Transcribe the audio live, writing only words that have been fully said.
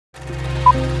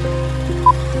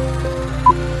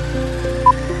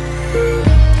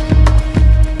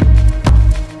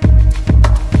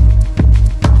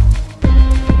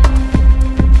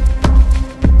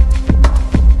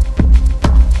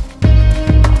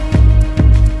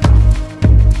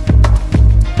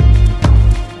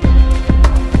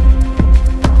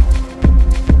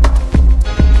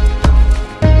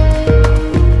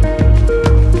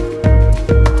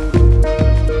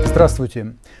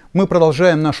Здравствуйте! Мы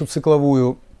продолжаем нашу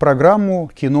цикловую программу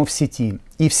 «Кино в сети».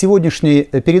 И в сегодняшней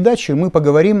передаче мы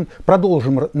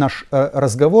продолжим наш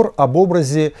разговор об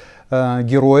образе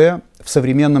героя в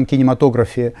современном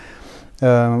кинематографе.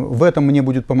 В этом мне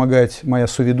будет помогать моя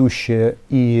соведущая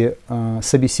и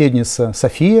собеседница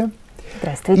София.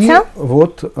 Здравствуйте! И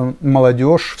вот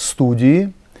молодежь в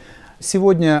студии.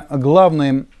 Сегодня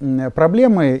главной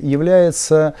проблемой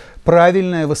является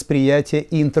правильное восприятие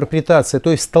и интерпретация,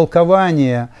 то есть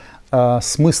толкование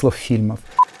смыслов фильмов.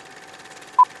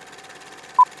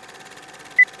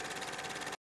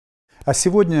 А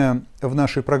сегодня в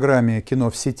нашей программе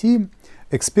 «Кино в сети»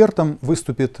 экспертом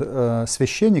выступит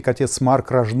священник, отец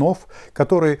Марк Рожнов,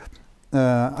 который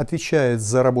отвечает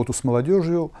за работу с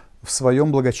молодежью в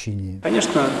своем благочинии.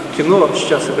 Конечно, кино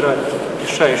сейчас играет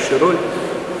решающую роль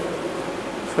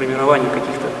в формировании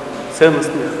каких-то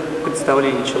ценностных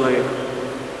представлений человека.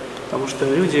 Потому что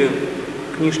люди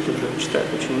книжки уже читают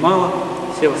очень мало,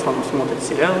 все в основном смотрят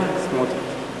сериалы, смотрят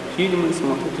фильмы,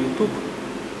 смотрят YouTube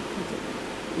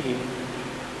и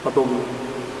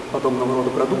подобного рода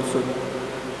продукцию.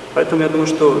 Поэтому я думаю,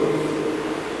 что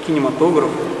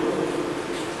кинематограф,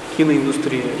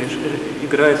 киноиндустрия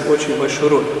играет очень большую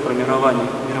роль в формировании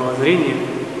мировоззрения,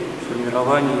 в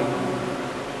формировании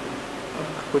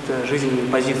какой-то жизненной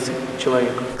позиции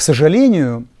человека. К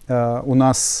сожалению, у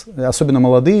нас, особенно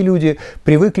молодые люди,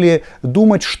 привыкли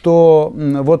думать, что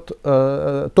вот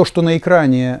то, что на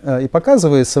экране и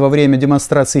показывается во время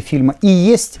демонстрации фильма, и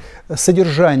есть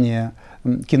содержание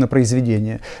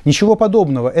кинопроизведения. Ничего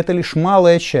подобного, это лишь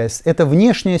малая часть, это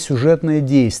внешнее сюжетное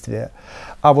действие.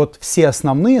 А вот все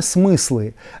основные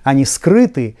смыслы, они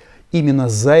скрыты именно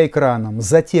за экраном,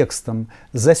 за текстом,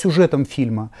 за сюжетом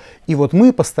фильма. И вот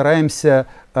мы постараемся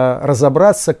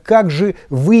разобраться, как же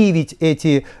выявить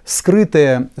эти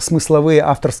скрытые смысловые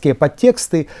авторские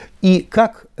подтексты и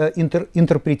как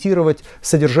интерпретировать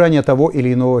содержание того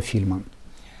или иного фильма.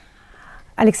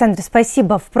 Александр,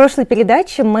 спасибо. В прошлой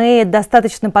передаче мы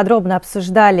достаточно подробно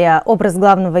обсуждали образ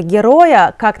главного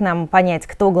героя, как нам понять,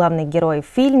 кто главный герой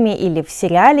в фильме или в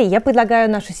сериале. Я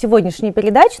предлагаю нашу сегодняшнюю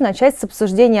передачу начать с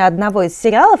обсуждения одного из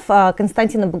сериалов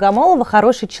Константина Богомолова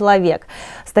 «Хороший человек».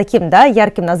 С таким,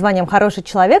 ярким названием «Хороший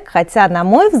человек», хотя, на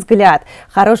мой взгляд,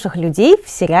 хороших людей в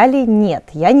сериале нет.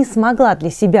 Я не смогла для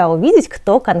себя увидеть,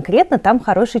 кто конкретно там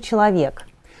хороший человек.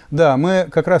 Да, мы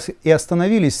как раз и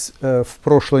остановились в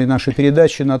прошлой нашей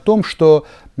передаче на том, что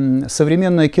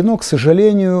современное кино, к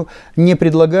сожалению, не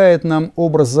предлагает нам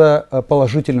образа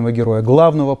положительного героя,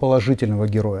 главного положительного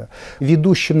героя.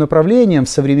 Ведущим направлением в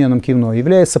современном кино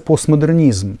является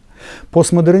постмодернизм.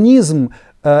 Постмодернизм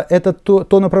 – это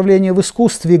то направление в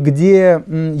искусстве, где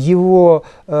его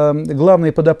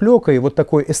главной подоплекой, вот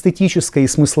такой эстетической и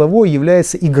смысловой,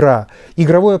 является игра,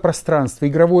 игровое пространство,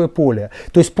 игровое поле.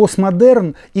 То есть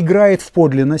постмодерн играет в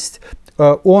подлинность,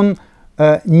 он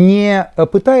не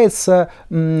пытается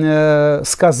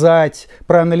сказать,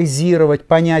 проанализировать,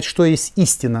 понять, что есть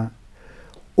истина.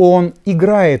 Он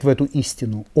играет в эту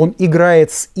истину, он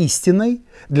играет с истиной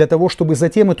для того, чтобы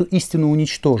затем эту истину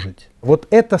уничтожить. Вот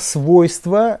это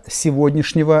свойство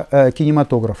сегодняшнего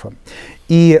кинематографа.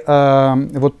 И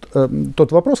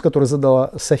тот вопрос, который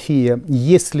задала София,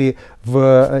 если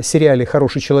в сериале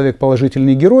 «Хороший человек,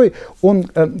 положительный герой», он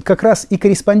как раз и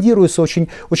корреспондируется очень,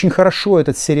 очень хорошо,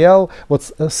 этот сериал,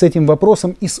 вот с этим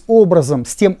вопросом и с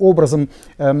тем образом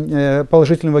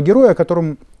положительного героя,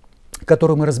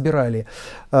 который мы разбирали.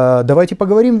 Давайте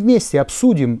поговорим вместе,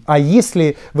 обсудим. А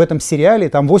если в этом сериале,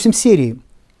 там 8 серий,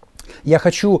 я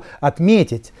хочу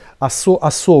отметить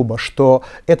особо, что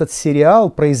этот сериал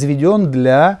произведен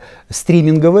для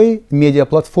стриминговой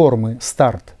медиаплатформы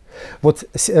 «Старт». Вот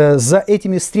за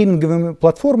этими стриминговыми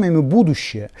платформами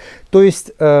будущее. То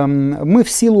есть мы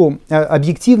в силу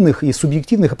объективных и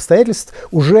субъективных обстоятельств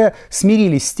уже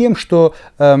смирились с тем, что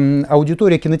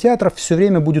аудитория кинотеатров все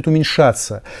время будет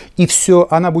уменьшаться. И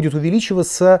она будет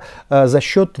увеличиваться за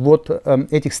счет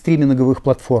этих стриминговых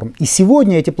платформ. И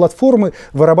сегодня эти платформы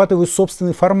вырабатывают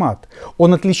собственный формат.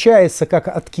 Он отличается как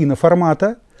от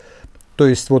киноформата, То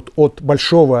есть вот от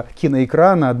большого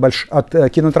киноэкрана,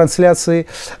 от кинотрансляции,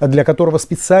 для которого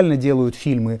специально делают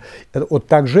фильмы. Вот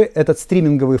также этот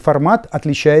стриминговый формат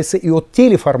отличается и от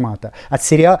телеформата, от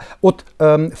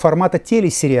формата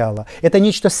телесериала. Это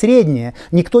нечто среднее.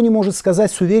 Никто не может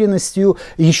сказать с уверенностью,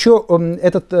 еще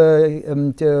этот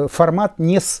формат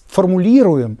не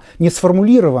сформулирован,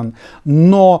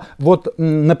 но вот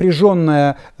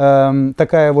напряженная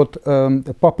такая вот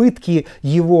попытки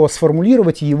его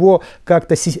сформулировать, его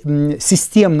как-то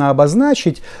системно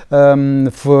обозначить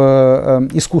в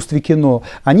искусстве кино,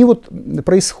 они вот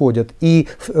происходят. И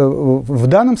в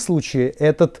данном случае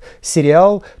этот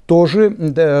сериал тоже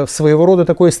своего рода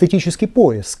такой эстетический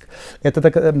поиск. Это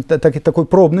такой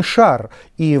пробный шар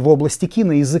и в области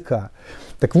киноязыка.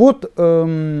 Так вот,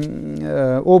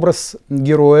 образ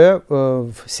героя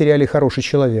в сериале «Хороший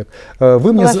человек».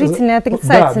 Положительное,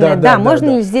 отрицательное. Да,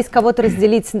 можно ли здесь кого-то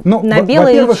разделить на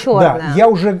белое и черное? Да, я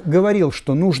уже говорил,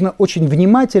 что нужно очень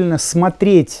внимательно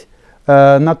смотреть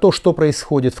на то, что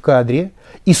происходит в кадре,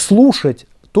 и слушать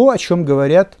то, о чем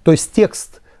говорят, то есть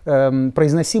текст,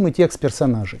 произносимый текст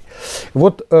персонажей.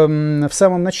 Вот в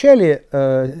самом начале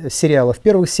сериала, в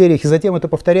первых сериях, и затем это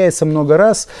повторяется много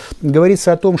раз,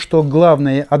 говорится о том, что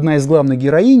одна из главных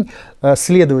героинь,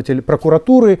 следователь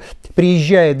прокуратуры,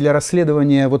 приезжает для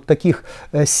расследования вот таких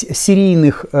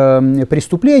серийных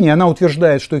преступлений, она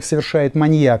утверждает, что их совершает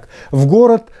маньяк, в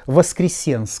город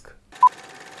Воскресенск.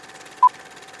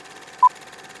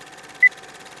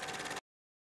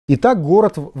 Итак,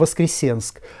 город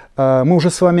Воскресенск. Мы уже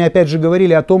с вами опять же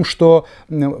говорили о том, что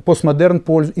постмодерн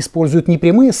использует не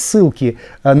прямые ссылки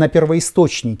на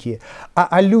первоисточники, а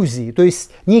аллюзии, то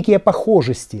есть некие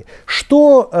похожести.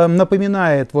 Что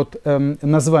напоминает вот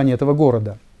название этого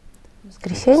города?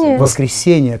 Воскресенье.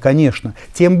 Воскресенье, конечно.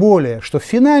 Тем более, что в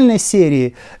финальной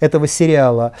серии этого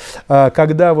сериала,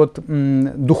 когда вот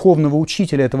духовного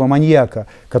учителя этого маньяка,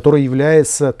 который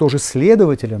является тоже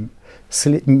следователем,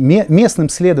 местным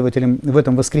следователем в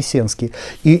этом Воскресенске,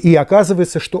 и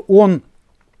оказывается, что он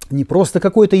не просто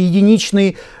какой-то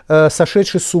единичный,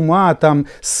 сошедший с ума, там,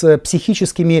 с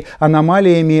психическими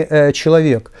аномалиями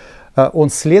человек. Он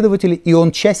следователь, и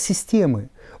он часть системы.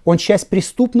 Он часть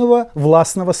преступного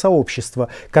властного сообщества,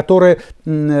 которые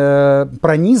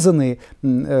пронизаны,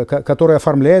 которое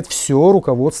оформляет все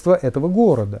руководство этого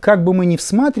города. Как бы мы ни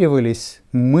всматривались,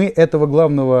 мы этого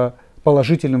главного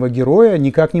положительного героя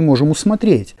никак не можем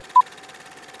усмотреть.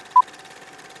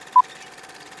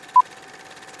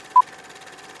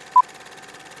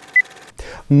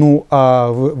 Ну,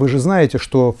 а вы же знаете,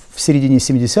 что в середине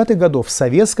 70-х годов в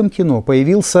советском кино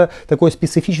появился такой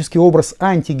специфический образ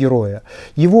антигероя.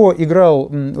 Его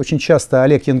играл очень часто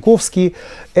Олег Янковский.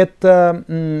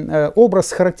 Это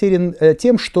образ характерен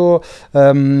тем, что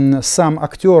сам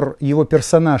актер, его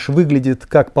персонаж выглядит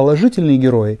как положительный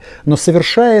герой, но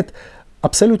совершает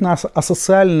абсолютно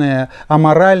асоциальные,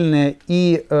 аморальные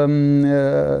и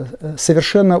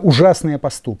совершенно ужасные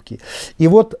поступки. И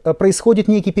вот происходит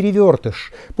некий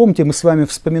перевертыш. Помните, мы с вами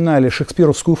вспоминали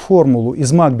шекспировскую формулу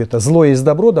из Макбета: «Зло есть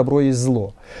добро, добро есть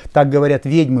зло». Так говорят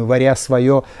ведьмы, варя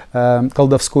свое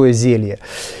колдовское зелье.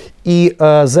 И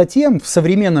затем в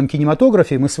современном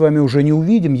кинематографе мы с вами уже не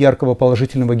увидим яркого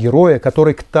положительного героя,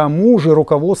 который к тому же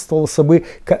руководствовался бы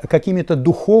какими-то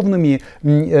духовными,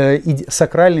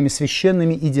 сакральными,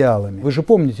 священными идеалами. Вы же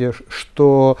помните,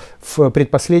 что в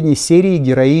предпоследней серии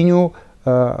героиню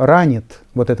ранит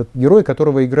вот этот герой,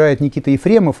 которого играет Никита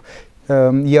Ефремов.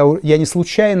 Я не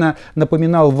случайно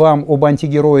напоминал вам об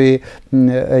антигерое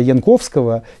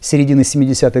Янковского середины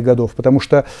 70-х годов, потому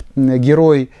что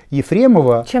герой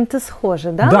Ефремова... Чем-то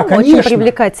схоже, да? Да, конечно. Очень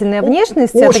привлекательная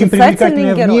внешность, очень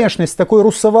привлекательная герой. Внешность, такой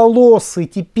русоволосый,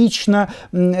 типично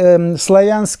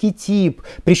славянский тип,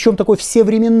 причем такой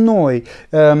всевременной.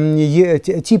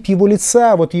 Тип его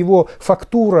лица, вот его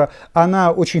фактура,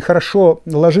 она очень хорошо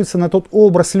ложится на тот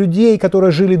образ людей,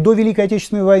 которые жили до Великой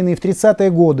Отечественной войны, в 30-е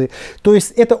годы. То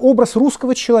есть это образ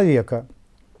русского человека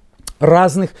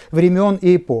разных времен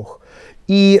и эпох.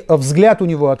 И взгляд у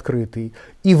него открытый,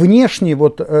 и внешне,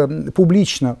 вот,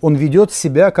 публично он ведет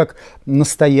себя как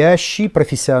настоящий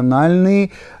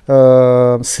профессиональный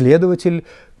следователь,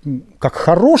 как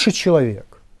хороший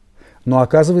человек. Но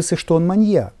оказывается, что он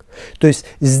маньяк. То есть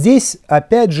здесь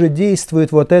опять же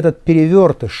действует вот этот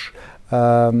перевертыш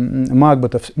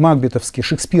макбетовский,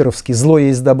 шекспировский: «Зло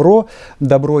есть добро,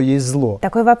 добро есть зло».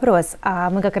 Такой вопрос.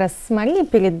 Мы как раз с Марией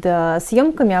перед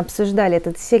съемками обсуждали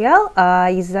этот сериал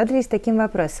и задались таким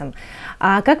вопросом.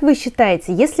 Как вы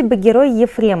считаете, если бы герой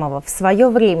Ефремова в свое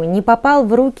время не попал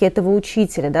в руки этого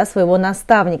учителя, да, своего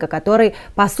наставника, который,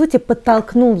 по сути,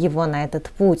 подтолкнул его на этот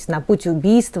путь, на путь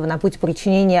убийства, на путь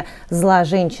причинения зла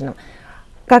женщинам,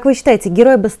 Как вы считаете,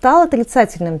 герой бы стал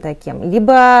отрицательным таким?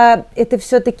 Либо это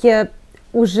все-таки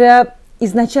уже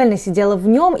изначально сидело в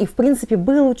нем, и в принципе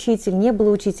был учитель, не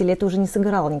был учитель, это уже не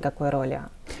сыграло никакой роли?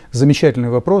 Замечательный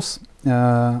вопрос.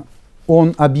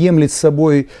 Он объемлет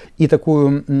собой и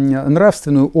такую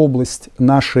нравственную область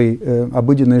нашей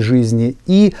обыденной жизни,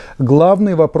 и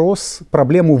главный вопрос,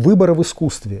 проблему выбора в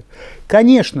искусстве.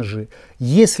 Конечно же,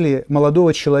 если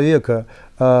молодого человека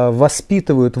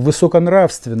воспитывают в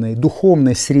высоконравственной,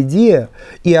 духовной среде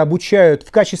и обучают в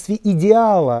качестве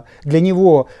идеала для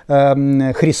него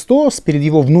Христос перед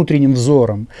его внутренним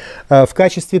взором, в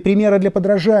качестве примера для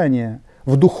подражания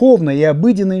в духовной и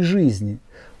обыденной жизни,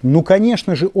 ну,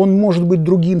 конечно же, он может быть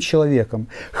другим человеком.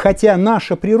 Хотя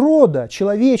наша природа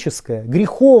человеческая,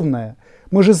 греховная,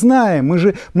 мы же знаем,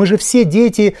 мы же все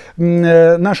дети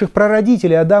наших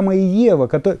прародителей Адама и Евы,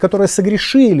 которые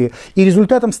согрешили, и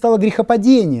результатом стало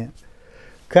грехопадение.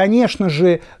 Конечно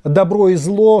же, добро и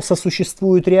зло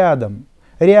сосуществуют рядом,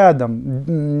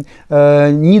 не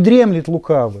дремлет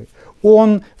лукавый.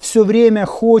 Он все время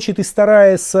хочет и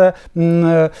старается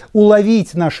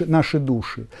уловить наши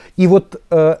души. И вот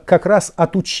как раз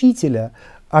от учителя,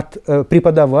 от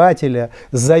преподавателя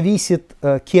зависит,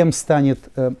 кем станет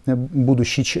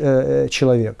будущий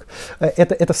человек.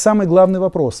 Это самый главный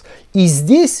вопрос. И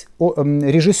здесь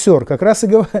режиссер как раз и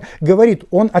говорит,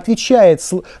 он отвечает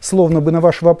словно бы на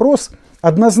ваш вопрос.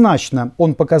 Однозначно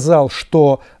он показал,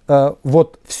 что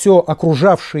вот все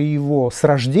окружавшее его с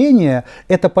рождения –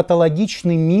 это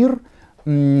патологичный мир,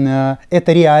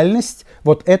 это реальность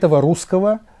вот этого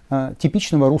русского,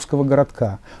 типичного русского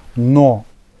городка. Но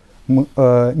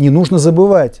не нужно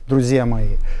забывать, друзья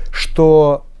мои,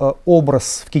 что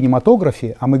образ в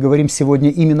кинематографе, а мы говорим сегодня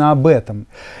именно об этом,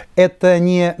 это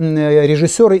не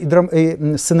режиссер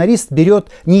и сценарист берет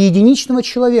не единичного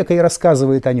человека и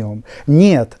рассказывает о нем.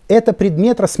 Нет, это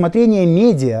предмет рассмотрения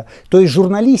медиа, то есть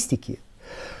журналистики.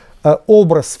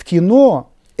 Образ в кино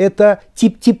 – это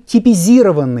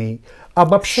типизированный,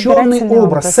 обобщенный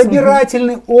образ,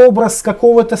 собирательный образ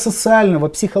какого-то социального,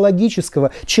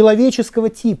 психологического, человеческого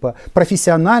типа,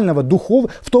 профессионального, духовного,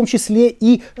 в том числе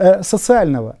и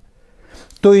социального.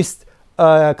 То есть,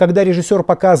 когда режиссер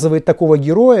показывает такого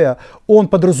героя, он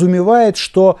подразумевает,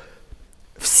 что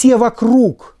все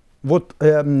вокруг вот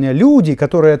люди,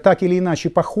 которые так или иначе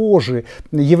похожи,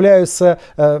 являются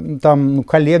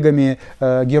коллегами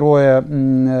героя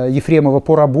Ефремова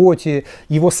по работе,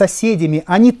 его соседями,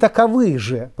 они таковы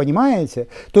же, понимаете?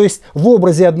 То есть в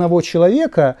образе одного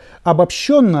человека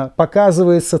обобщенно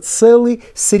показывается целый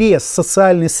срез,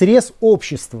 социальный срез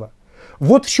общества.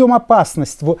 Вот в чем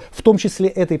опасность, в том числе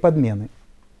этой подмены.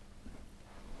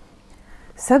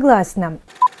 Согласна.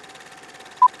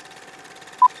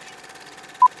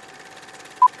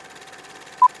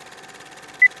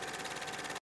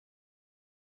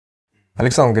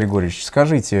 Александр Григорьевич,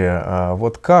 скажите,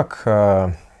 вот как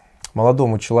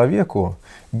молодому человеку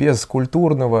без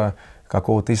культурного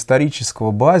какого-то исторического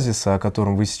базиса, о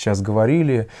котором вы сейчас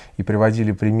говорили, и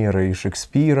приводили примеры и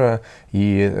Шекспира,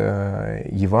 и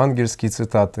евангельские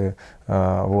цитаты,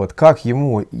 вот, как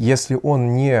ему, если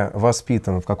он не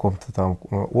воспитан в каком-то там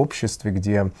обществе,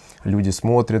 где люди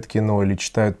смотрят кино или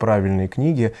читают правильные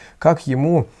книги, как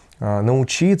ему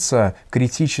научиться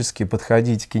критически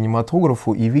подходить к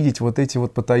кинематографу и видеть вот эти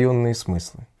вот потаенные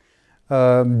смыслы?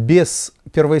 Без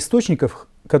первоисточников,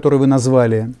 которые вы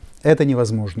назвали, это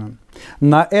невозможно.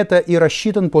 На это и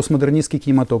рассчитан постмодернистский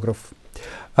кинематограф.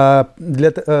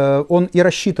 Он и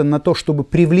рассчитан на то, чтобы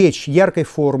привлечь яркой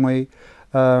формой,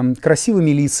 красивыми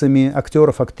лицами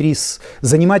актеров, актрис,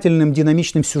 занимательным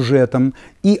динамичным сюжетом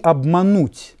и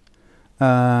обмануть,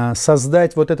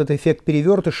 создать вот этот эффект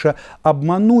перевертыша,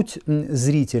 обмануть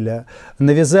зрителя,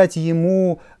 навязать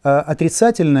ему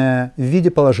отрицательное в виде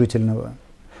положительного.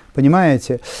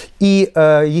 Понимаете? И,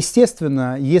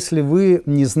 естественно, если вы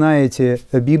не знаете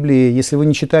Библии, если вы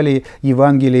не читали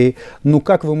Евангелий, ну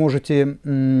как вы можете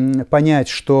понять,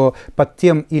 что под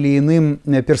тем или иным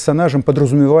персонажем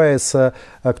подразумевается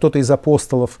кто-то из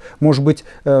апостолов, может быть,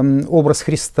 образ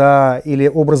Христа или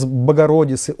образ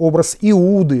Богородицы, образ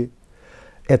Иуды?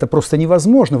 Это просто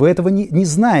невозможно, вы этого не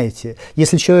знаете.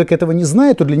 Если человек этого не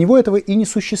знает, то для него этого и не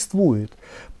существует.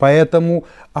 Поэтому,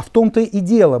 а в том-то и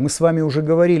дело, мы с вами уже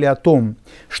говорили о том,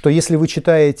 что если вы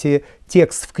читаете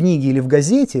текст в книге или в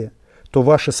газете, то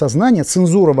ваше сознание,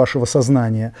 цензура вашего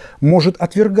сознания может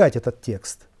отвергать этот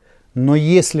текст. Но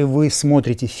если вы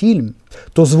смотрите фильм,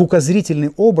 то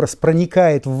звукозрительный образ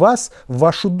проникает в вас, в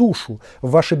вашу душу, в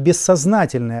ваше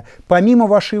бессознательное, помимо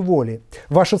вашей воли.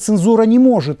 Ваша цензура не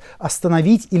может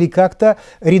остановить или как-то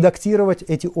редактировать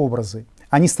эти образы.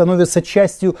 Они становятся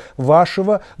частью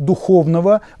вашего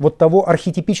духовного, вот того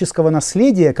архетипического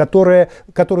наследия, которое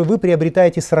вы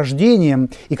приобретаете с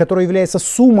рождением и которое является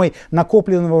суммой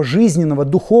накопленного жизненного,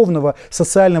 духовного,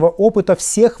 социального опыта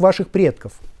всех ваших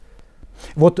предков.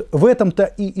 Вот в этом-то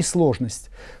и сложность.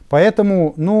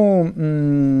 Поэтому мы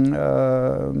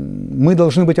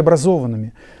должны быть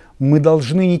образованными. Мы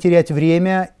должны не терять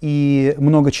время и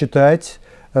много читать,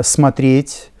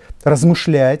 смотреть,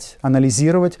 размышлять,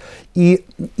 анализировать. И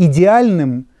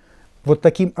идеальным вот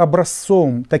таким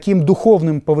образцом, таким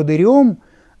духовным поводырем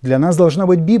для нас должна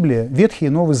быть Библия, Ветхий и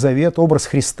Новый Завет, образ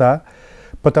Христа,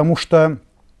 потому что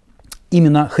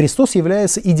именно Христос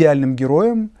является идеальным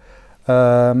героем,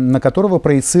 на которого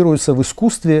проецируются в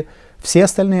искусстве все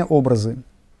остальные образы.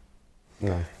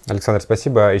 Да. Александр,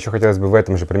 спасибо. Еще хотелось бы в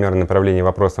этом же примерно направлении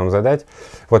вопрос вам задать.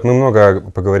 Вот мы много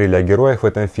поговорили о героях в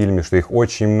этом фильме, что их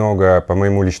очень много, по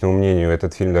моему личному мнению,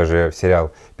 этот фильм, даже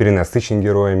сериал, перенасыщен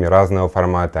героями разного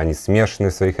формата, они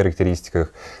смешаны в своих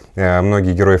характеристиках.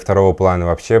 Многие герои второго плана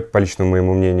вообще, по личному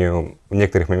моему мнению, в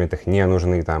некоторых моментах не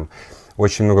нужны там.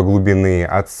 Очень много глубины,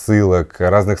 отсылок,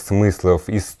 разных смыслов,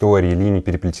 историй, линий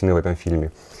переплетены в этом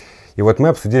фильме. И вот мы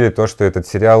обсудили то, что этот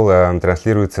сериал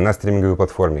транслируется на стриминговой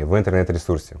платформе, в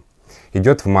интернет-ресурсе.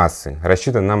 Идет в массы,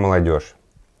 рассчитан на молодежь.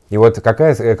 И вот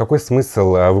какой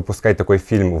смысл выпускать такой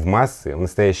фильм в массы в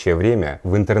настоящее время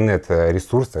в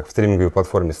интернет-ресурсах, в стриминговой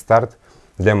платформе «Старт»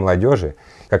 для молодежи?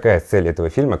 Какая цель этого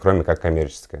фильма, кроме как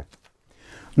коммерческая?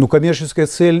 Ну, коммерческая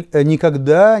цель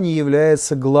никогда не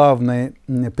является главной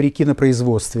при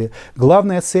кинопроизводстве.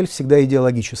 Главная цель всегда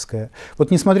идеологическая.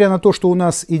 Вот несмотря на то, что у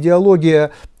нас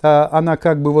идеология, она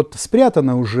как бы вот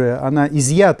спрятана уже, она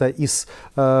изъята из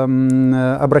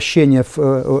обращения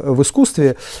в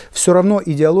искусстве, все равно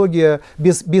идеология,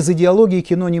 без идеологии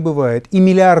кино не бывает. И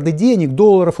миллиарды денег,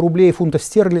 долларов, рублей, фунтов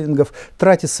стерлингов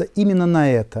тратятся именно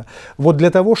на это. Вот для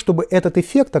того, чтобы этот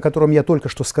эффект, о котором я только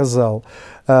что сказал,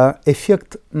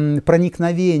 эффект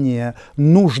проникновения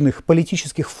нужных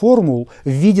политических формул в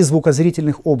виде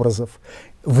звукозрительных образов,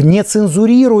 в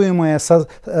нецензурируемое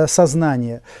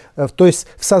сознание, то есть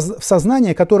в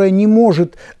сознание, которое не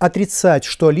может отрицать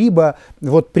что-либо,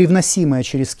 вот, привносимое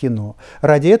через кино.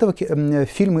 Ради этого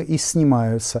фильмы и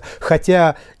снимаются.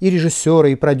 Хотя и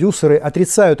режиссеры, и продюсеры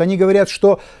отрицают. Они говорят,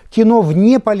 что кино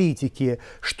вне политики,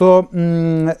 что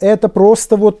это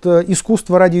просто вот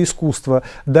искусство ради искусства.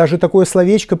 Даже такое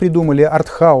словечко придумали —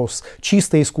 артхаус,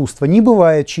 чистое искусство. Не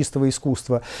бывает чистого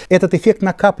искусства. Этот эффект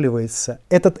накапливается.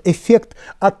 Этот эффект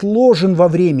отложен во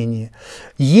времени.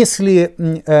 Если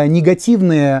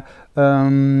негативные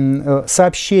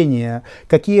сообщения,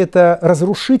 какие-то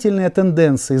разрушительные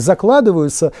тенденции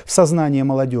закладываются в сознание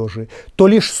молодежи, то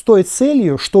лишь с той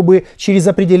целью, чтобы через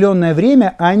определенное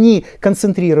время они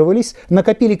концентрировались,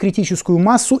 накопили критическую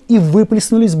массу и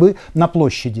выплеснулись бы на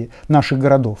площади наших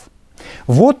городов.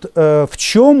 Вот в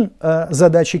чем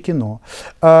задача кино.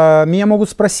 Меня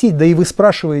могут спросить, да и вы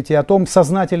спрашиваете о том,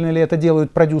 сознательно ли это делают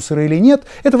продюсеры или нет.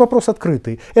 Это вопрос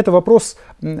открытый. Это вопрос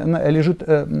лежит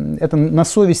это на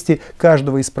совести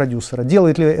каждого из продюсера.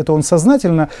 Делает ли это он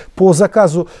сознательно по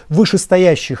заказу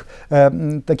вышестоящих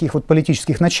таких вот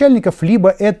политических начальников,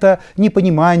 либо это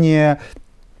непонимание,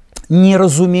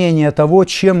 неразумение того,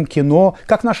 чем кино,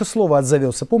 как наше слово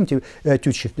отзовется. Помните,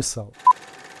 Тютчев писал?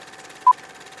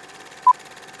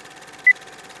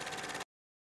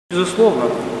 Безусловно,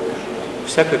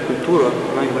 всякая культура,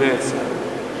 она является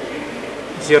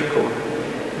зеркалом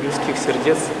людских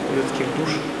сердец, людских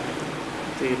душ.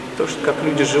 И то, что как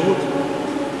люди живут,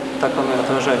 так оно и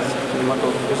отражается в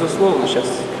кинематографе. Безусловно, сейчас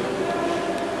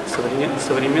в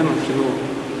современном кино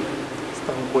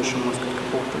стало больше, можно сказать,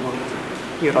 какого-то, может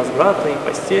быть, и разврата, и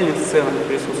постельных сцен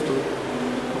присутствует.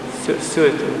 Все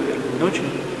это, наверное, не очень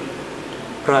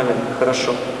правильно,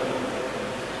 хорошо.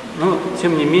 Но,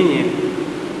 тем не менее,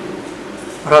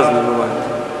 разные бывают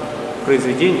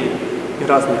произведения и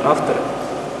разные авторы.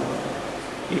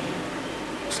 И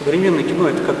современное кино —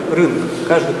 это как рынок.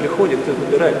 Каждый приходит и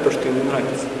выбирает то, что ему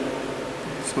нравится.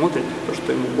 Смотрит то,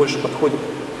 что ему больше подходит,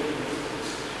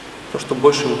 то, что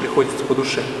больше ему приходится по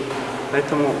душе.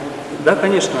 Поэтому, да,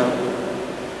 конечно,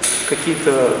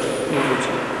 какие-то, может быть,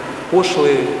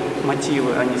 пошлые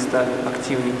мотивы, они стали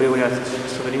активнее проявляться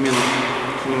в современном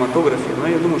кинематографе, но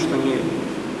я думаю, что не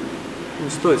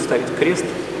стоит ставить крест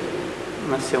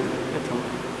на всем этом,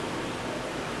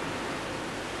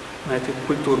 на этой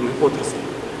культурной отрасли.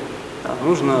 Да,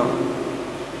 нужно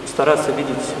стараться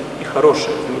видеть и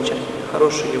хорошее, замечательное,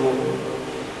 хорошее его,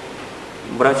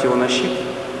 брать его на щит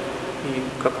и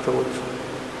как-то вот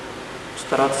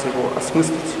стараться его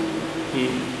осмыслить и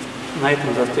на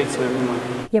этом заострить свое внимание.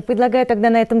 Я предлагаю тогда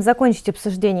на этом закончить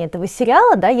обсуждение этого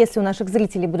сериала, да, если у наших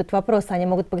зрителей будут вопросы, они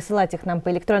могут присылать их нам по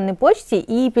электронной почте,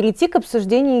 и перейти к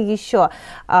обсуждению еще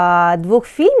 2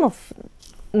 фильмов.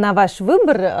 На ваш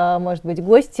выбор, может быть,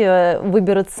 гости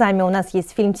выберут сами. У нас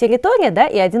есть фильм «Территория», да,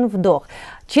 и «Один вдох».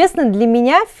 Честно, для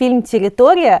меня фильм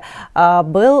 «Территория»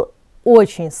 был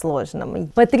очень сложным.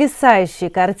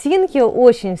 Потрясающие картинки,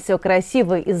 очень все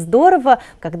красиво и здорово.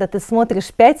 Когда ты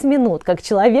смотришь 5 минут, как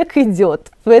человек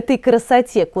идет в этой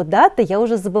красоте куда-то, я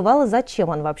уже забывала, зачем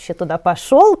он вообще туда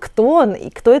пошел, кто он и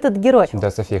кто этот герой.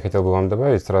 Да, София, я хотел бы вам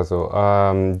добавить сразу.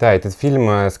 Да, этот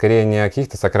фильм скорее не о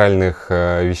каких-то сакральных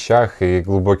вещах и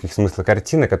глубоких смыслах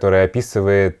картины, которая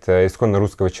описывает исконно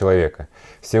русского человека.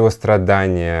 Все его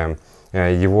страдания,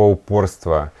 его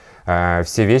упорство,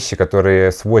 все вещи,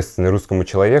 которые свойственны русскому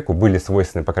человеку, были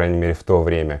свойственны, по крайней мере, в то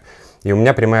время. И у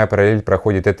меня прямая параллель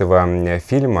проходит этого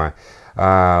фильма.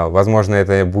 Возможно,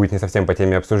 это будет не совсем по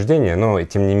теме обсуждения, но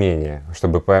тем не менее,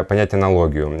 чтобы понять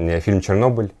аналогию. Фильм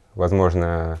 «Чернобыль»,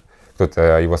 возможно,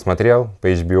 кто-то его смотрел по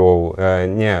HBO,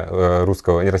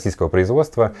 не российского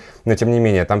производства, но тем не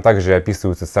менее, там также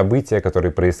описываются события,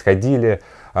 которые происходили,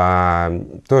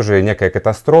 тоже некая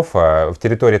катастрофа. В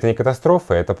 «Территории» это не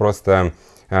катастрофа, это просто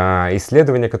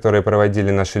исследования, которые проводили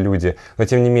наши люди, но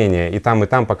тем не менее и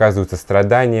там показываются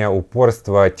страдания,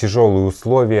 упорство, тяжелые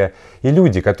условия и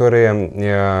люди,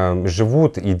 которые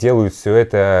живут и делают все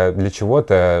это для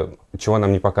чего-то, чего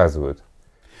нам не показывают.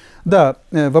 Да,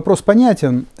 вопрос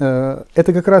понятен. Это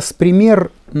как раз пример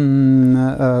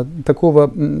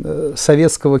такого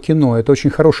советского кино. Это очень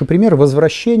хороший пример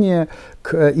возвращения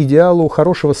к идеалу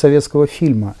хорошего советского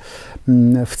фильма.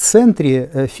 В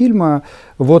центре фильма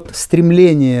вот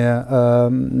стремление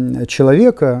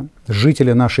человека,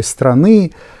 жителя нашей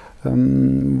страны,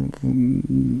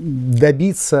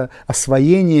 добиться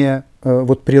освоения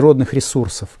вот природных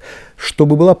ресурсов,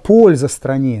 чтобы была польза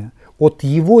стране от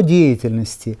его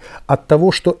деятельности, от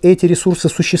того, что эти ресурсы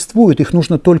существуют, их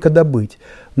нужно только добыть.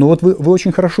 Но вот вы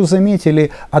очень хорошо заметили,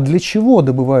 а для чего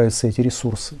добываются эти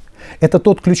ресурсы? Это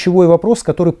тот ключевой вопрос,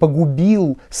 который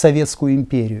погубил Советскую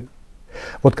империю.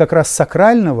 Вот как раз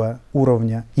сакрального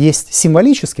уровня есть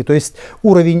символический, то есть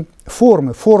уровень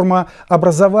формы, форма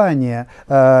образования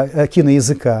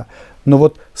киноязыка. Но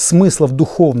вот смыслов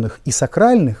духовных и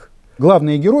сакральных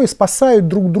главные герои спасают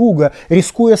друг друга,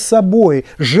 рискуя собой,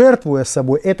 жертвуя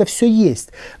собой. Это все есть.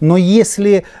 Но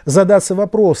если задаться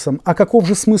вопросом, а каков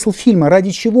же смысл фильма, ради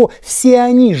чего все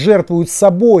они жертвуют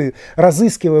собой,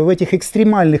 разыскивая в этих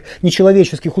экстремальных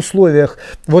нечеловеческих условиях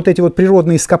вот эти вот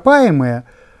природные ископаемые,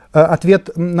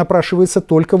 ответ напрашивается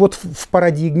только вот в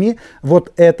парадигме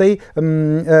вот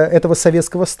этого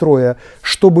советского строя,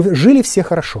 чтобы жили все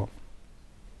хорошо.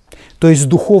 То есть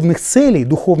духовных целей,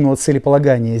 духовного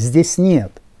целеполагания здесь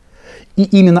нет. И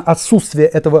именно отсутствие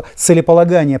этого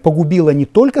целеполагания погубило не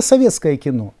только советское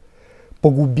кино,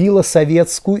 погубило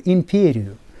Советскую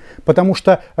империю. Потому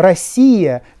что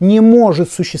Россия не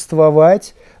может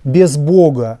существовать без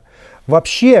Бога.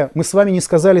 Вообще, мы с вами не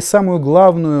сказали самую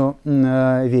главную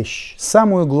вещь,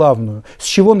 самую главную, с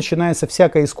чего начинается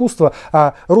всякое искусство,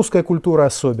 а русская культура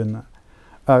особенно.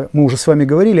 Мы уже с вами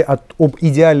говорили об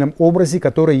идеальном образе,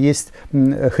 который есть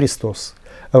Христос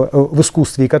в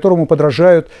искусстве, и которому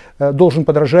должен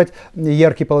подражать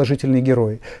яркий положительный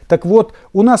герой. Так вот,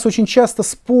 у нас очень часто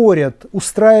спорят,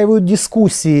 устраивают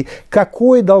дискуссии,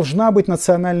 какой должна быть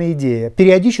национальная идея.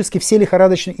 Периодически все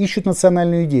лихорадочно ищут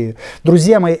национальную идею.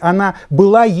 Друзья мои, она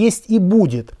была, есть и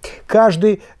будет.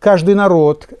 Каждый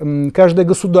народ, каждое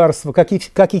государство, как и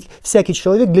всякий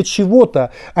человек, для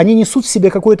чего-то они несут в себе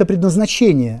какое-то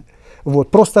предназначение.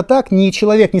 Вот. Просто так ни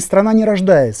человек, ни страна не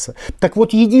рождается. Так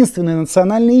вот, единственной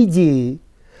национальной идеей,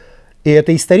 и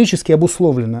это исторически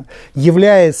обусловлено,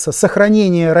 является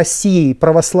сохранение России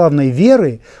православной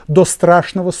веры до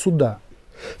страшного суда.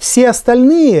 Все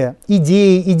остальные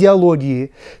идеи,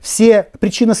 идеологии, все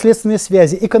причинно-следственные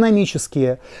связи,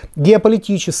 экономические,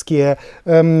 геополитические,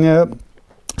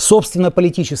 собственно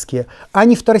политические,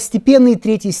 они второстепенные и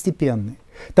третьестепенные.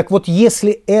 Так вот,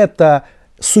 если это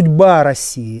судьба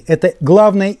России, это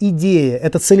главная идея,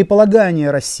 это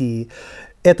целеполагание России,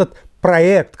 этот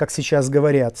проект, как сейчас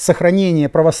говорят, сохранение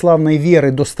православной веры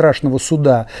до страшного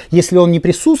суда, если он не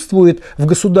присутствует в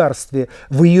государстве,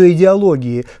 в ее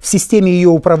идеологии, в системе ее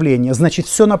управления, значит,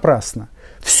 все напрасно.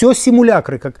 Все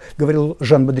симулякры, как говорил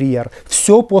Жан Бодрияр,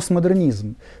 все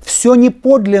постмодернизм, все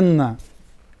неподлинно.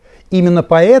 Именно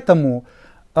поэтому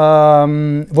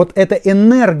вот эта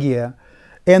энергия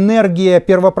энергия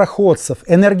первопроходцев,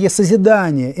 энергия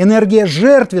созидания, энергия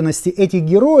жертвенности этих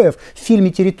героев в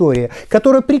фильме «Территория»,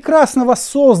 которые прекрасно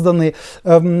воссозданы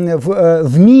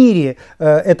в мире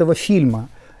этого фильма.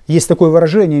 Есть такое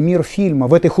выражение «мир фильма»,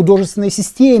 в этой художественной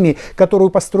системе, которую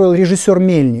построил режиссер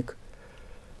Мельник.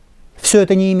 Все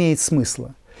это не имеет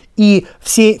смысла. И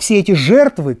все эти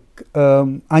жертвы,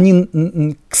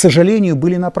 они, к сожалению,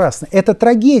 были напрасны. Это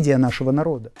трагедия нашего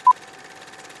народа.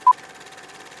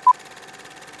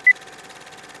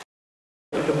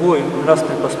 Любой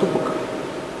нравственный поступок,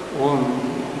 он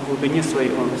в глубине своей,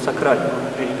 он сакральный,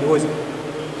 он религиозен.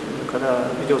 Когда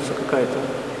ведется какая-то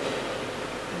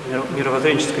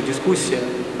мировоззренческая дискуссия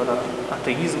про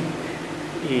атеизм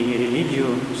и религию,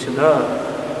 всегда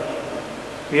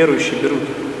верующие берут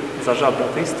за жабры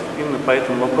атеистов именно по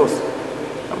этому вопросу.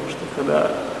 Потому что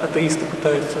когда атеисты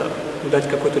пытаются дать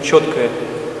какое-то четкое,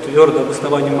 твердое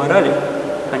обоснование морали,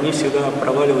 они всегда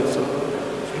проваливаются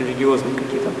в религиозные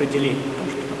какие-то определения.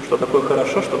 Потому что такое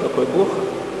хорошо, что такое плохо.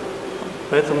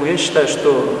 Поэтому я считаю,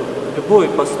 что любой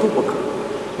поступок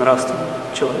нравственного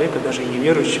человека, даже и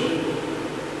неверующего,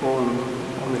 он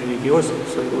религиозен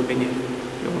в своей глубине,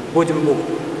 и он угоден Богу.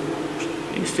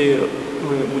 Если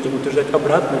мы будем утверждать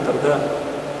обратное, тогда,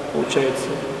 получается,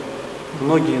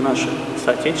 многие наши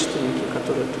соотечественники,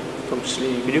 которые в том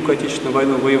числе и в Великую Отечественную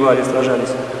войну воевали, сражались,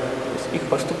 то есть их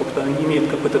поступок-то не имеет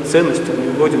какой-то ценности, он не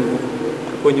угоден Богу.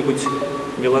 Какой-нибудь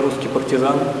белорусский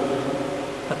партизан,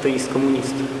 атеист,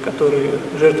 коммунист, который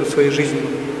жертвует своей жизнью,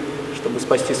 чтобы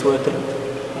спасти свой отряд.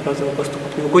 Разве его поступок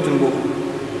не угоден Богу?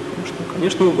 Потому что,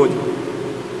 конечно, угоден.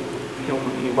 И он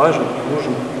и важен, и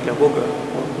нужен для Бога,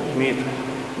 он имеет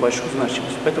большую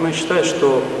значимость. Поэтому я считаю,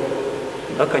 что,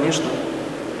 да, конечно,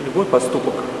 любой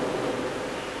поступок,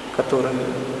 который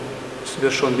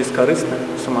совершен бескорыстно,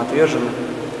 самоотверженно,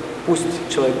 пусть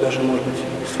человек даже, может быть,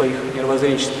 в своих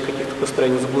мировоззренческих каких-то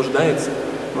построениях заблуждается,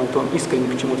 но он искренне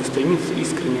к чему-то стремится,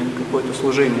 искренне какое-то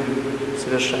служение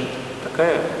совершает.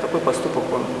 Такой поступок,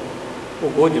 он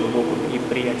угоден Богу и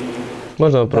приятен.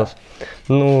 Можно вопрос? Да.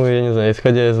 Ну, я не знаю,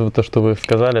 исходя из того, что вы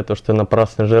сказали, то, что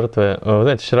напрасные жертвы. Вы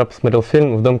знаете, вчера посмотрел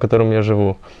фильм «В дом, в котором я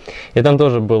живу». И там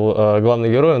тоже был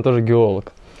главный герой, он тоже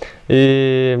геолог.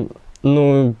 И,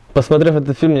 ну, посмотрев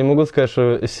этот фильм, не могу сказать,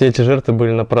 что все эти жертвы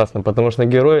были напрасны, потому что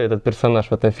герой, этот персонаж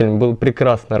в этом фильме, был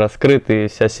прекрасно раскрыт, и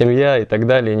вся семья и так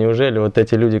далее. И неужели вот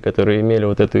эти люди, которые имели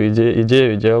вот эту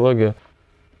идею, идеологию...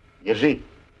 Держи,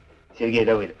 Сергей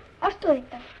Давыдов. А что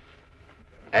это?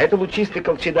 А это лучистый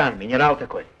колчедан, минерал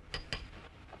такой.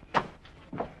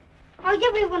 А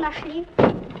где вы его нашли?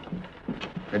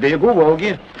 На берегу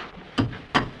Волги.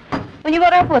 У него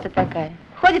работа такая.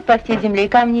 Ходит по всей земле и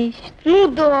камни ищет. Ну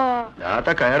да. Да,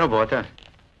 такая работа.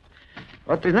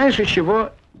 Вот ты знаешь, из чего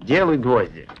делают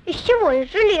гвозди? Из чего?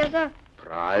 Из железа.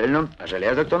 Правильно. А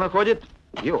железо кто находит?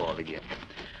 Геологи.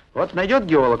 Вот найдет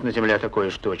геолог на земле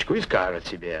такую штучку и скажет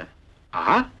себе: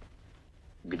 ага,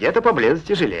 где-то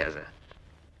поблизости железо.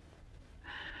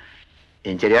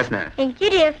 Интересно?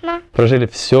 Интересно. Прожили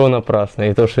все напрасно,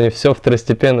 и то, что не все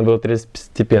второстепенно, было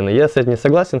третьестепенно. Я с этим не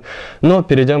согласен, но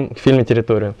перейдем к фильму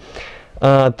 «Территория».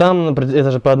 Там, это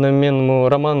же по одноименному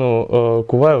роману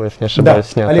Куваева, если не ошибаюсь,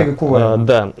 да, снято. Олега Куваева.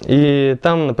 Да, и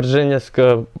там на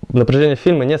протяжении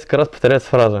фильма несколько раз повторяется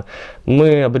фраза: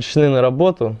 «Мы обречены на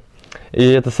работу», и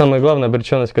это самая главная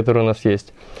обреченность, которая у нас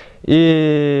есть.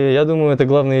 И я думаю, это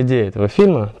главная идея этого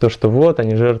фильма, то, что вот,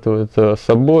 они жертвуют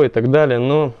собой и так далее,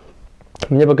 но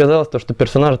мне показалось, что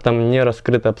персонажи там не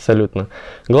раскрыты абсолютно.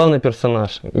 Главный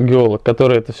персонаж, геолог,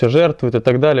 который это все жертвует и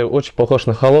так далее, очень похож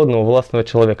на холодного, властного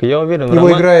человека. Я уверен,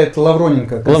 его играет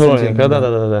Лавроненко. Лавроненко,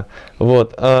 да.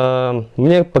 Вот.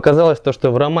 Мне показалось, что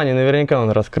в романе наверняка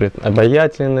он раскрыт.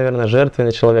 Обаятельный, наверное,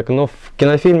 жертвенный человек. Но в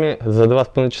кинофильме за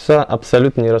 2,5 часа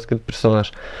абсолютно не раскрыт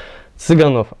персонаж.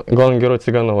 Цыганов, главный герой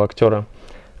Цыганова, актера.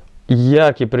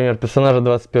 Яркий пример персонажа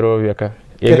 21 века.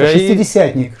 Это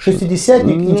шестидесятник,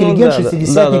 интеллигент,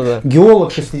 шестидесятник,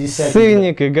 геолог шестидесятник.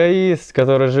 Циник, эгоист,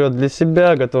 который живет для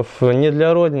себя, готов не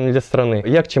для родины, не для страны.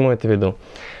 Я к чему это веду?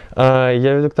 Я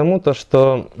веду к тому,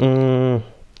 что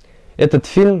этот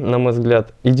фильм, на мой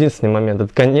взгляд, единственный момент,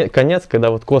 это конец, когда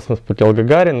вот в космос полетел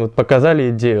Гагарин, вот показали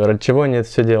идею, ради чего они это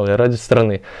все делали, ради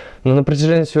страны. Но на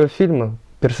протяжении всего фильма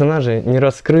персонажи не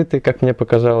раскрыты, как мне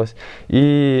показалось,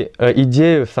 и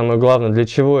идею, самое главное, для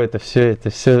чего все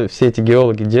эти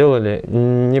геологи делали,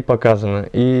 не показано.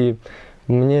 И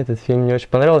мне этот фильм не очень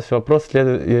понравился. Вопрос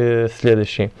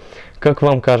следующий. Как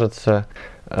вам кажется,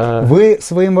 Вы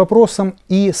своим вопросом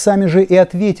и сами же и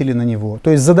ответили на него.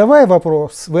 То есть, задавая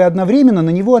вопрос, вы одновременно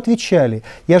на него отвечали.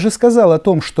 Я же сказал о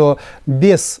том, что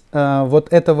без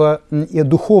вот этого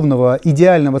духовного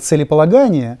идеального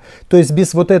целеполагания, то есть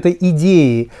без вот этой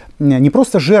идеи не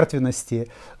просто жертвенности,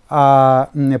 о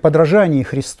подражании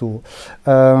Христу,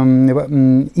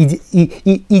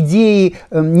 идеи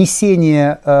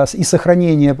несения и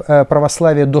сохранения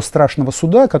православия до страшного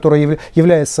суда, которая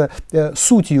является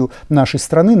сутью нашей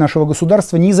страны, нашего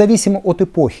государства, независимо от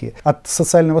эпохи, от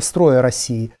социального строя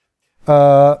России.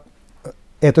 Это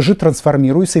же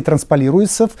трансформируется и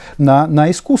трансполируется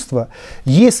на искусство.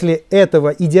 Если этого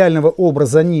идеального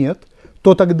образа нет,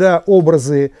 то тогда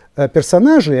образы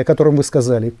персонажей, о которых вы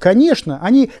сказали, конечно,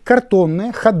 они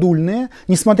картонные, ходульные,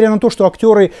 несмотря на то, что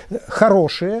актеры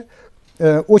хорошие,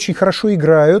 очень хорошо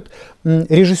играют,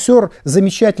 режиссер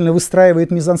замечательно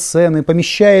выстраивает мизансцены,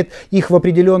 помещает их в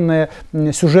определенные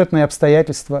сюжетные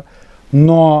обстоятельства.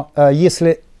 Но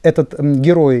если этот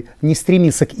герой не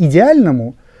стремится к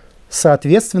идеальному,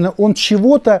 соответственно, он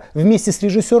чего-то вместе с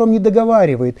режиссером не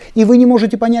договаривает. И вы не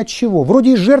можете понять, чего.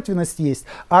 Вроде и жертвенность есть,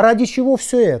 а ради чего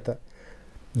все это?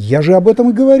 Я же об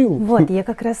этом и говорю. Вот, я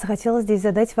как раз хотела здесь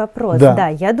задать вопрос. Да, да,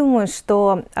 я думаю,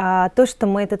 что то, что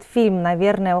мы этот фильм,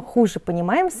 наверное, хуже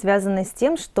понимаем, связано с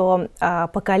тем, что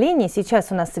поколение сейчас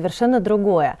у нас совершенно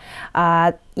другое.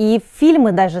 И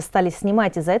фильмы даже стали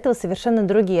снимать из-за этого совершенно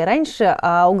другие. Раньше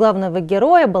у главного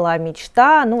героя была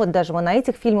мечта, ну вот даже мы на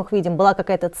этих фильмах видим, была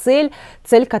какая-то цель,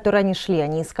 к которой они шли.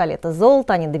 Они искали это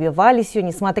золото, они добивались ее,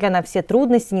 несмотря на все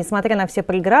трудности, несмотря на все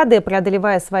преграды,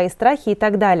 преодолевая свои страхи и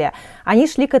так далее. Они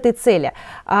шли к этой цели.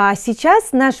 А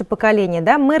сейчас наше поколение,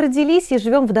 да, мы родились и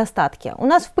живем в достатке. У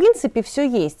нас, в принципе, все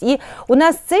есть. И у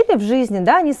нас цели в жизни,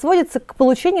 да, они сводятся к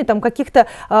получению там каких-то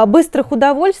быстрых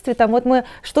удовольствий. Там вот мы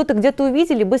что-то где-то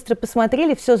увидели, быстро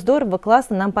посмотрели, все здорово,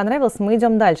 классно, нам понравилось, мы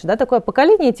идем дальше. Да, такое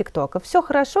поколение ТикТока. Все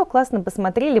хорошо, классно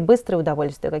посмотрели, быстрые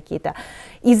удовольствия какие-то.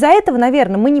 Из-за этого,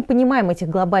 наверное, мы не понимаем этих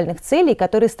глобальных целей,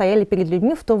 которые стояли перед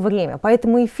людьми в то время.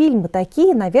 Поэтому и фильмы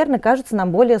такие, наверное, кажутся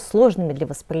нам более сложными для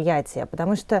восприятия.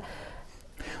 Потому что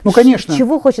ну, конечно.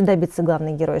 Чего хочет добиться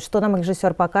главный герой? Что нам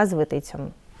режиссер показывает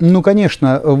этим? Ну,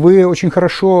 конечно, вы очень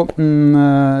хорошо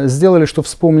сделали, что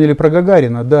вспомнили про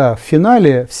Гагарина. Да, в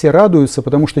финале все радуются,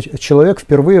 потому что человек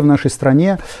впервые в нашей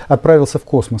стране отправился в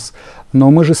космос.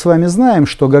 Но мы же с вами знаем,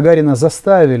 что Гагарина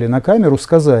заставили на камеру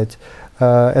сказать,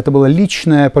 это было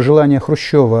личное пожелание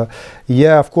Хрущева: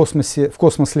 я в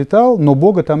космос летал, но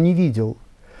Бога там не видел.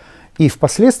 И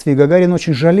впоследствии Гагарин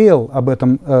очень жалел об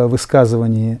этом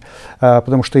высказывании,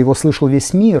 потому что его слышал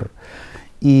весь мир.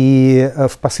 И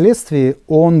впоследствии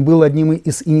он был одним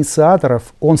из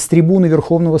инициаторов, он с трибуны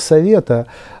Верховного Совета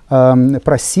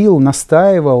просил,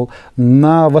 настаивал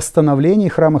на восстановлении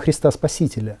храма Христа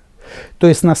Спасителя. То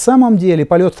есть на самом деле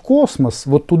полет в космос,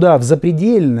 вот туда, в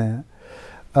запредельное,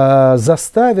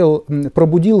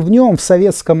 пробудил в нем, в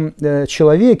советском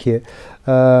человеке,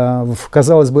 в,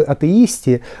 казалось бы,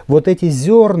 атеисте, вот эти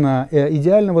зерна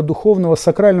идеального, духовного,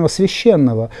 сакрального,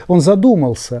 священного. Он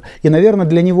задумался, и, наверное,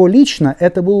 для него лично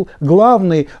это был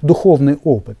главный духовный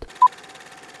опыт.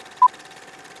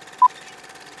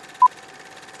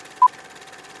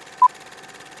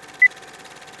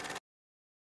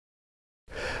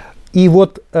 И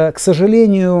вот, к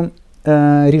сожалению,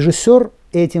 режиссер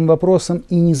этим вопросом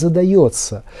и не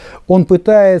задается. Он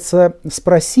пытается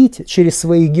спросить через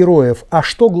своих героев, а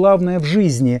что главное в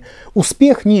жизни?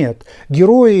 Успех нет.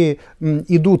 Герои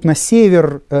идут на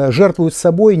север, жертвуют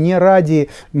собой не ради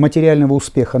материального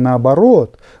успеха,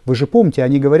 наоборот. Вы же помните,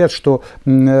 они говорят, что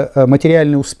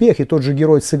материальный успех, и тот же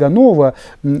герой Цыганова,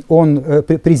 он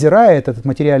презирает этот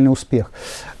материальный успех.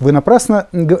 Вы напрасно...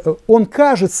 Он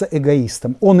кажется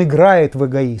эгоистом, он играет в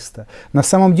эгоиста. На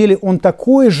самом деле он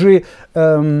такой же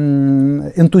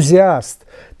энтузиаст,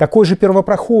 такой же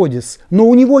первопроходец, но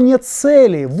у него нет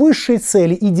цели, высшей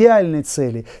цели, идеальной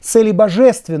цели, цели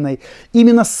божественной,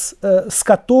 именно с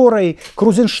которой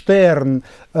Крузенштерн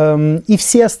и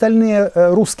все остальные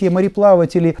русские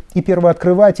мореплаватели и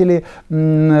первооткрыватели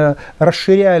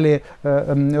расширяли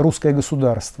русское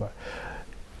государство,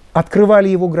 открывали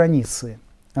его границы.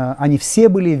 Они все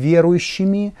были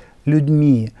верующими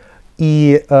людьми.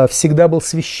 И всегда был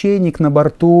священник на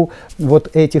борту вот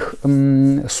этих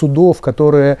судов,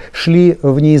 которые шли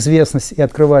в неизвестность и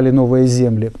открывали новые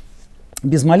земли.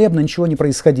 Без молебна ничего не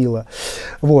происходило.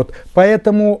 Вот.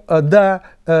 Поэтому, да,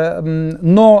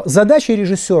 но задача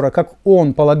режиссера, как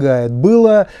он полагает,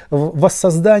 было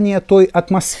воссоздание той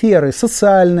атмосферы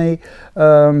социальной,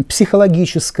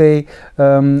 психологической,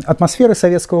 атмосферы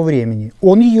советского времени.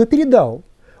 Он ее передал.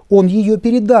 Он ее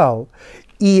передал.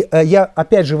 И я,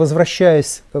 опять же,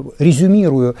 возвращаясь,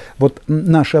 резюмирую вот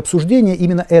наше обсуждение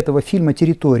именно этого фильма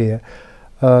 «Территория».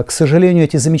 К сожалению,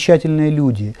 эти замечательные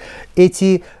люди,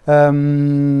 эти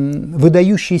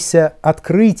выдающиеся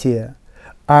открытия,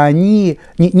 они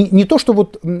не то, что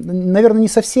вот, наверное, не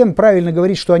совсем правильно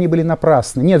говорить, что они были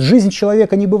напрасны. Нет, жизнь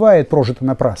человека не бывает прожита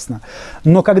напрасно.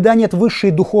 Но когда нет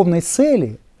высшей духовной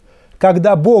цели,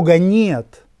 когда Бога нет,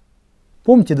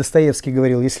 помните, Достоевский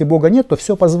говорил, если Бога нет, то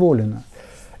все позволено.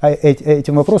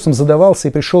 Этим вопросом задавался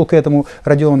и пришел к этому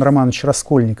Родион Романович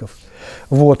Раскольников.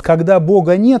 Вот, когда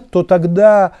Бога нет, то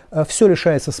тогда все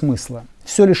лишается смысла.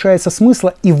 Все лишается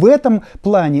смысла, и в этом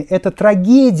плане это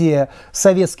трагедия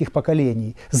советских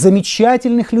поколений,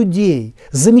 замечательных людей,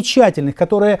 замечательных,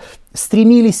 которые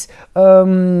стремились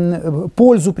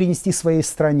пользу принести своей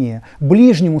стране,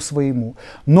 ближнему своему.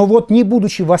 Но вот не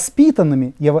будучи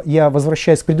воспитанными, я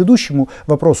возвращаюсь к предыдущему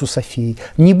вопросу Софии,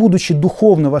 не будучи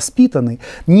духовно воспитаны,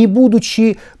 не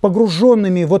будучи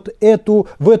погруженными в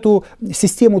эту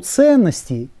систему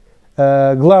ценностей,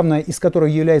 главная из которых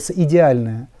является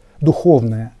идеальная,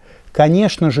 духовное,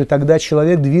 конечно же, тогда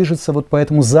человек движется вот по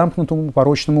этому замкнутому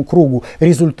порочному кругу.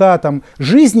 Результатом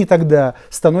жизни тогда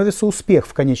становится успех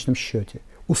в конечном счете.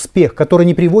 Успех, который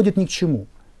не приводит ни к чему,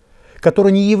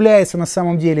 который не является на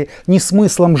самом деле ни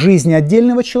смыслом жизни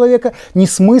отдельного человека, ни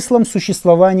смыслом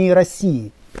существования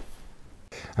России.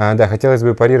 Да, хотелось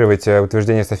бы парировать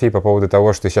утверждение Софии по поводу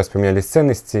того, что сейчас поменялись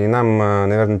ценности, и нам,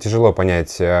 наверное, тяжело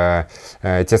понять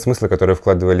те смыслы, которые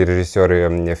вкладывали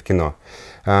режиссеры в кино.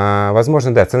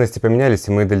 Возможно, да, ценности поменялись,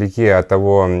 и мы далеки от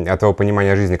того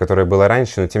понимания жизни, которое было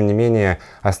раньше, но тем не менее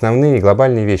основные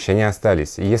глобальные вещи, они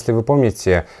остались. И если вы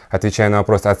помните, отвечая на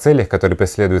вопрос о целях, которые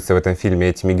преследуются в этом фильме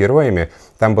этими героями,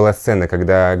 там была сцена,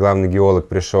 когда главный геолог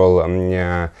пришел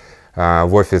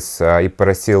в офис и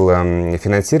просил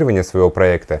финансирования своего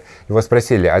проекта. Его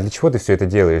спросили, а для чего ты все это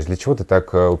делаешь? Для чего ты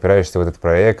так упираешься в этот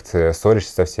проект,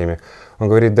 ссоришься со всеми? Он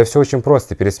говорит, да все очень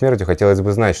просто. Перед смертью хотелось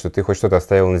бы знать, что ты хоть что-то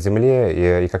оставил на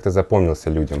земле и как-то запомнился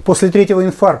людям. После третьего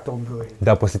инфаркта, он говорит.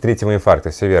 Да, после третьего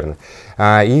инфаркта, все верно.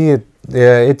 И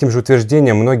этим же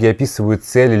утверждением многие описывают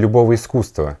цели любого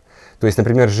искусства. То есть,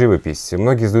 например, живопись.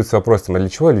 Многие задаются вопросом, а для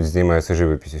чего люди занимаются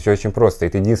живописью? Все очень просто.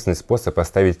 Это единственный способ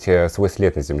оставить свой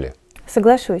след на земле.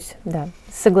 Соглашусь, да.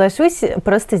 Соглашусь.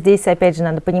 Просто здесь, опять же,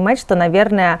 надо понимать, что,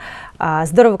 наверное,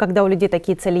 здорово, когда у людей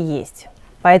такие цели есть.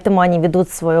 Поэтому они ведут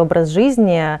свой образ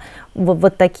жизни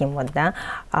вот таким вот,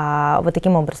 да, вот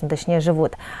таким образом, точнее,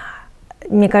 живут.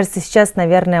 Мне кажется, сейчас,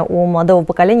 наверное, у молодого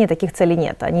поколения таких целей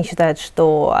нет. Они считают,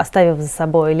 что оставив за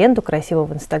собой ленту красивую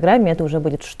в Инстаграме, это уже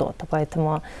будет что-то.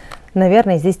 Поэтому,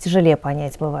 наверное, здесь тяжелее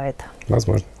понять бывает.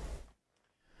 Возможно.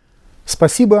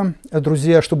 Спасибо,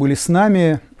 друзья, что были с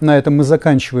нами. На этом мы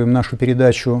заканчиваем нашу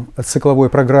передачу цикловой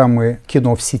программы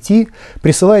 «Кино в сети».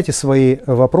 Присылайте свои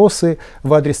вопросы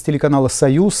в адрес телеканала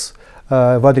 «Союз»,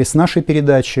 в адрес нашей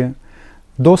передачи.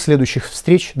 До следующих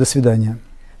встреч. До свидания.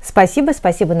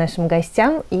 Спасибо нашим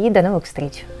гостям и до новых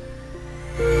встреч.